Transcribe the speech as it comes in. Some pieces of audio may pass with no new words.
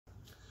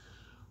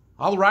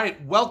All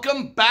right,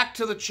 welcome back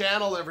to the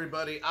channel,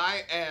 everybody.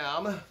 I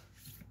am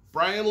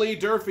Brian Lee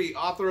Durfee,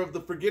 author of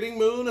The Forgetting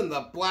Moon and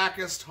The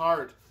Blackest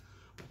Heart.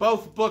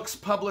 Both books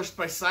published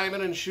by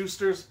Simon &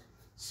 Schuster's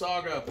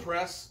Saga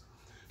Press.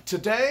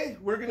 Today,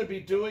 we're going to be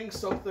doing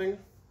something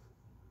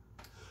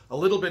a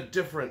little bit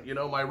different. You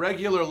know, my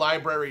regular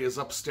library is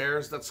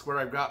upstairs. That's where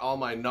I've got all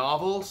my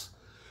novels.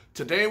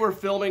 Today, we're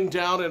filming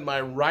down in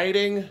my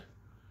writing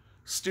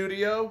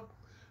studio.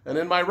 And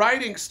in my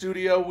writing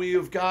studio,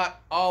 we've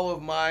got all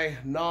of my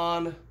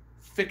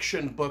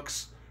non-fiction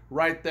books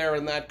right there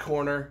in that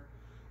corner.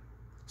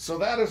 So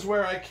that is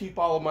where I keep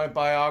all of my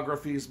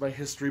biographies, my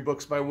history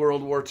books, my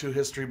World War II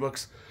history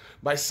books,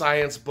 my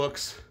science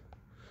books,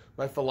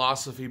 my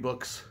philosophy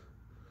books,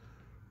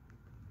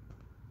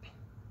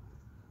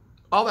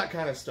 all that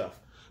kind of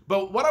stuff.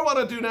 But what I want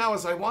to do now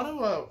is I want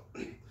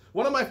to,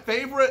 one of my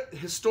favorite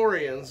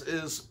historians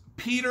is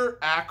Peter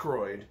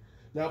Ackroyd.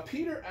 Now,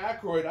 Peter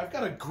Ackroyd, I've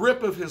got a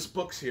grip of his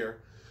books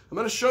here. I'm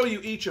going to show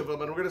you each of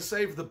them, and we're going to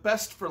save the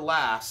best for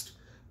last.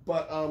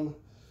 But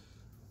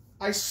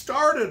I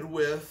started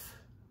with,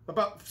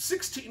 about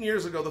 16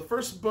 years ago, the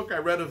first book I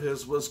read of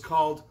his was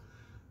called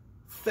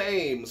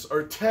Thames,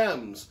 or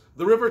Thames,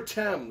 the River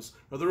Thames,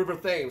 or the River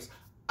Thames.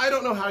 I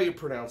don't know how you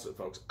pronounce it,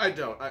 folks. I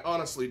don't. I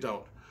honestly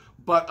don't.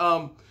 But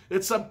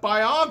it's a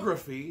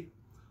biography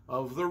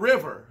of the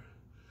river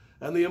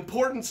and the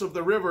importance of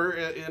the river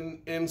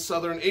in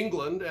southern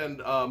England,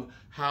 and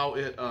how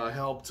it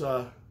helped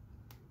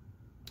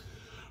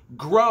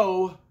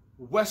grow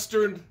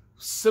Western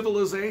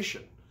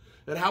civilization,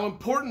 and how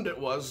important it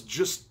was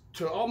just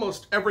to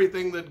almost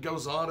everything that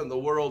goes on in the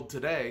world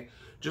today,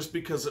 just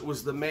because it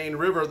was the main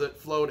river that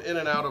flowed in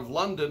and out of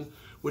London,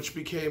 which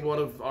became one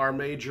of our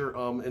major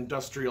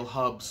industrial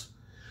hubs.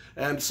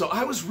 And so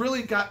I was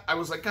like,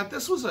 God,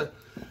 this was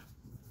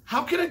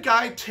how can a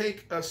guy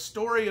take a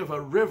story of a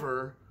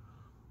river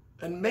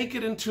and make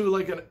it into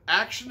like an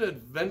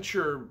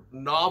action-adventure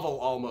novel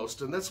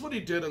almost? And that's what he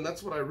did, and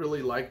that's what I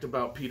really liked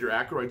about Peter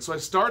Ackroyd. So I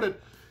started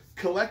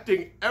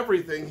collecting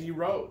everything he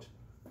wrote.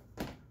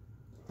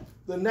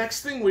 The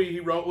next thing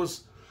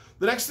the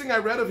next thing I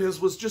read of his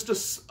was just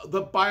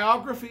the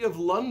biography of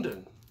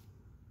London.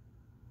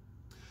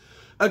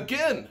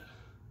 Again,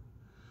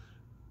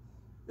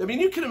 I mean,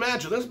 you can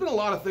imagine, there's been a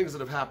lot of things that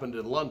have happened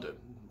in London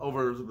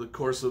over the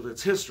course of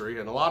its history,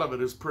 and a lot of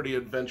it is pretty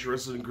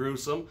adventurous and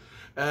gruesome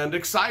and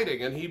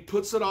exciting, and he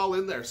puts it all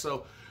in there.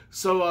 So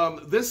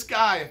this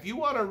guy, if you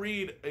want to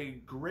read a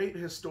great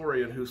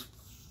historian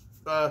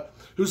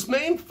whose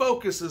main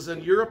focus is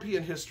in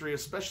European history,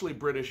 especially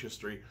British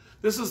history,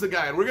 this is the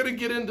guy. And we're going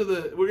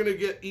to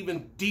get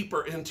even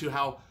deeper into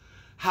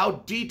how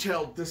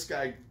detailed this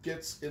guy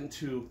gets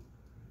into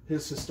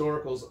his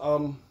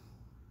historicals.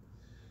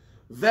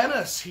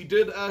 Venice, he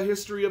did a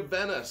history of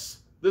Venice.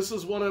 This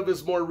is one of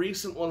his more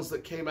recent ones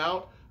that came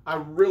out. I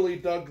really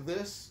dug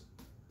this.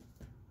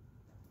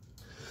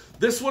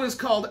 This one is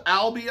called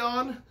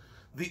Albion,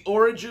 The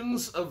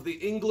Origins of the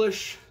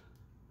English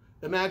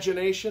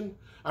Imagination.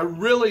 I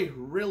really,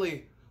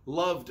 really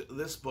loved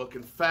this book.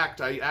 In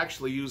fact, I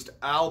actually used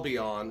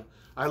Albion.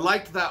 I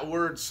liked that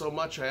word so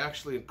much I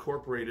actually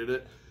incorporated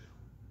it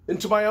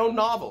into my own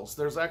novels.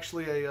 There's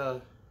actually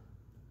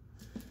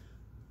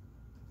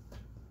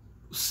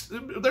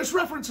there's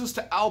references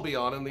to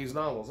Albion in these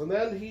novels. And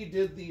then he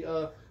did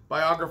the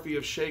biography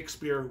of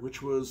Shakespeare,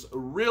 which was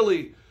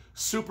really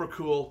super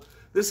cool.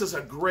 This is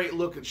a great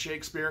look at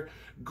Shakespeare,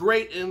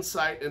 great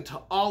insight into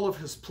all of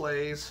his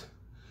plays,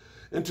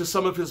 into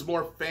some of his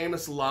more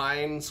famous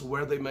lines,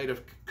 where they might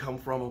have come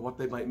from and what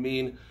they might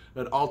mean,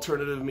 and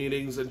alternative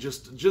meanings, and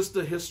just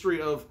the history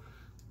of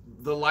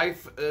the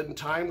life and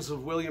times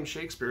of William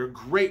Shakespeare. A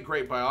great,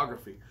 great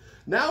biography.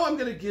 Now I'm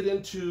going to get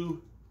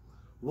into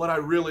what I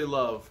really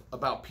love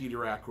about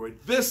Peter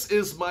Ackroyd. This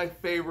is my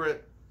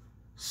favorite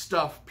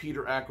stuff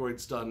Peter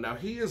Ackroyd's done. Now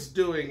he is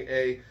doing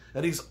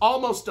and he's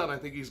almost done. I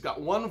think he's got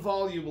one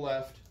volume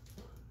left.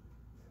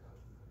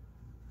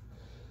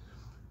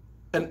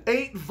 An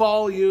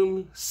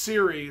 8-volume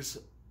series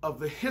of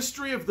the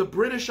history of the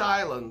British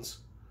Islands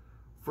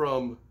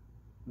from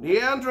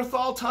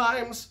Neanderthal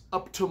times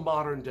up to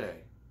modern day.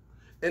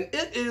 And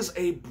it is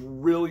a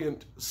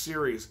brilliant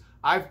series.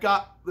 I've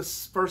got the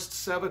first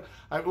 7.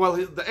 Well,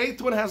 the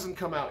 8th one hasn't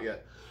come out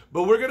yet.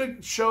 But we're going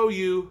to show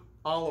you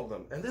all of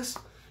them. And this,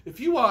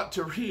 if you want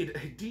to read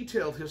a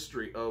detailed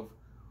history of,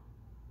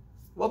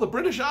 well, the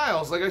British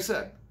Isles, like I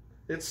said,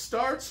 it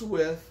starts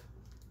with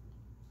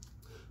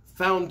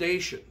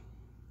foundation.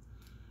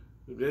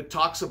 It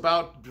talks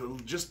about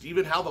just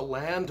even how the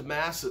land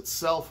mass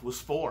itself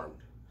was formed.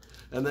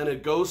 And then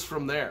it goes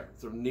from there,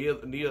 through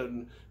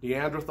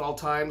Neanderthal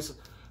times.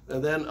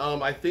 And then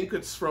I think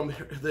it's from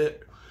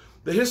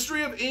the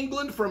history of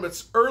England from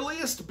its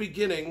earliest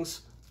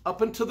beginnings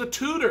up into the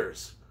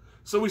Tudors.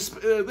 So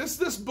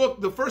this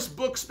book, the first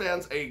book,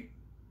 spans a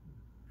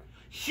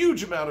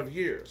huge amount of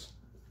years.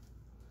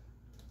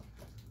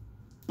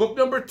 Book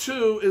number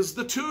 2 is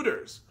the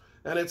Tudors,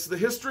 and it's the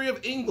history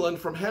of England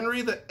from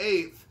Henry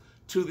VIII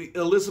to the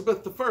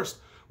Elizabeth I.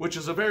 which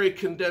is a very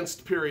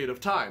condensed period of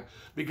time,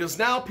 because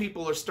now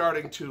people are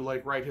starting to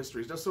like write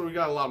histories. That's so we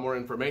got a lot more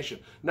information.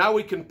 Now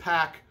we can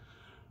pack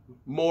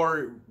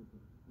more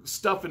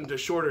stuff into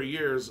shorter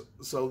years.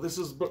 So this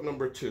is book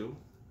number 2.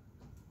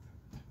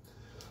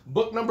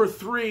 Book number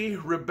 3,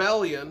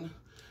 Rebellion,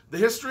 the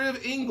history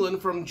of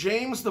England from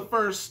James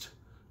I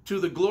to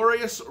the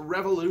Glorious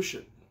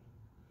Revolution.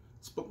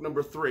 It's book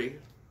number 3.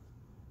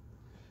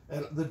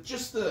 And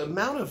just the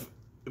amount of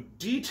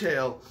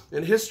detail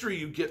and history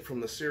you get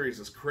from the series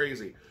is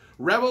crazy.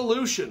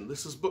 Revolution,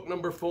 this is book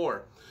number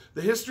 4.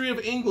 The history of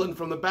England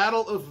from the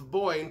Battle of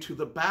Boyne to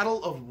the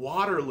Battle of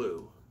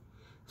Waterloo.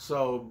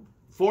 So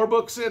 4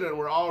 books in and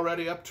we're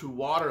already up to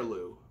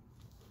Waterloo.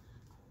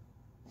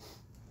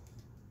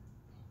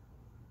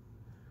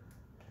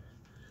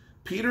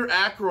 Peter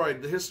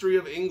Ackroyd, the history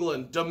of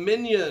England.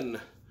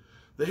 Dominion,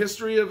 the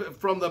history of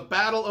from the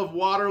Battle of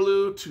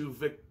Waterloo to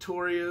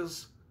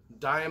Victoria's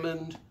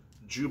Diamond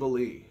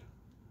Jubilee.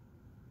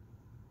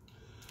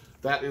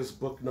 That is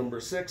book number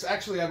 6.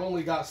 Actually, I've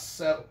only got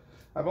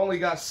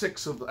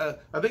 6 of.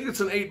 I think it's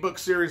an 8-book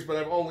series, but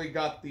I've only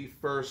got the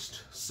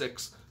first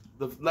 6.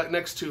 The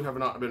next 2 have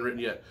not been written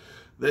yet.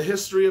 The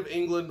History of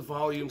England,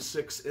 Volume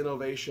 6,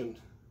 Innovation.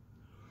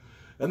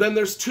 And then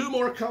there's 2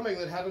 more coming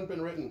that haven't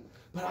been written.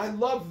 But I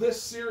love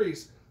this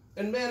series,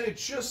 and man,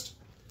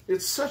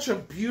 it's such a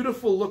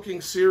beautiful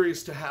looking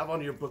series to have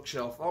on your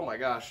bookshelf. Oh my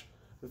gosh,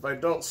 if I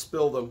don't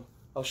spill them,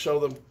 I'll show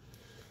them.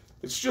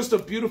 It's just a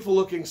beautiful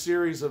looking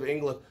series of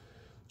England.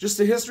 Just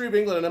the history of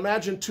England, and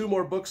imagine 2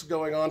 more books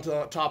going on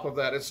to top of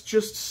that. It's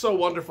just so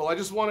wonderful. I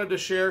just wanted to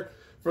share,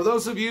 for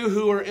those of you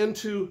who are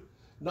into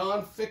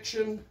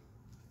nonfiction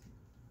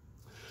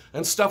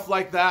and stuff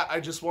like that, I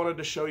just wanted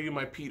to show you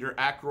my Peter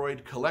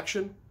Ackroyd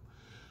collection.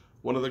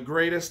 One of the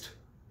greatest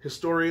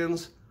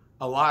historians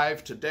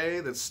alive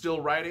today that's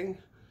still writing,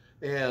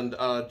 and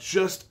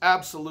just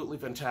absolutely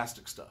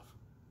fantastic stuff.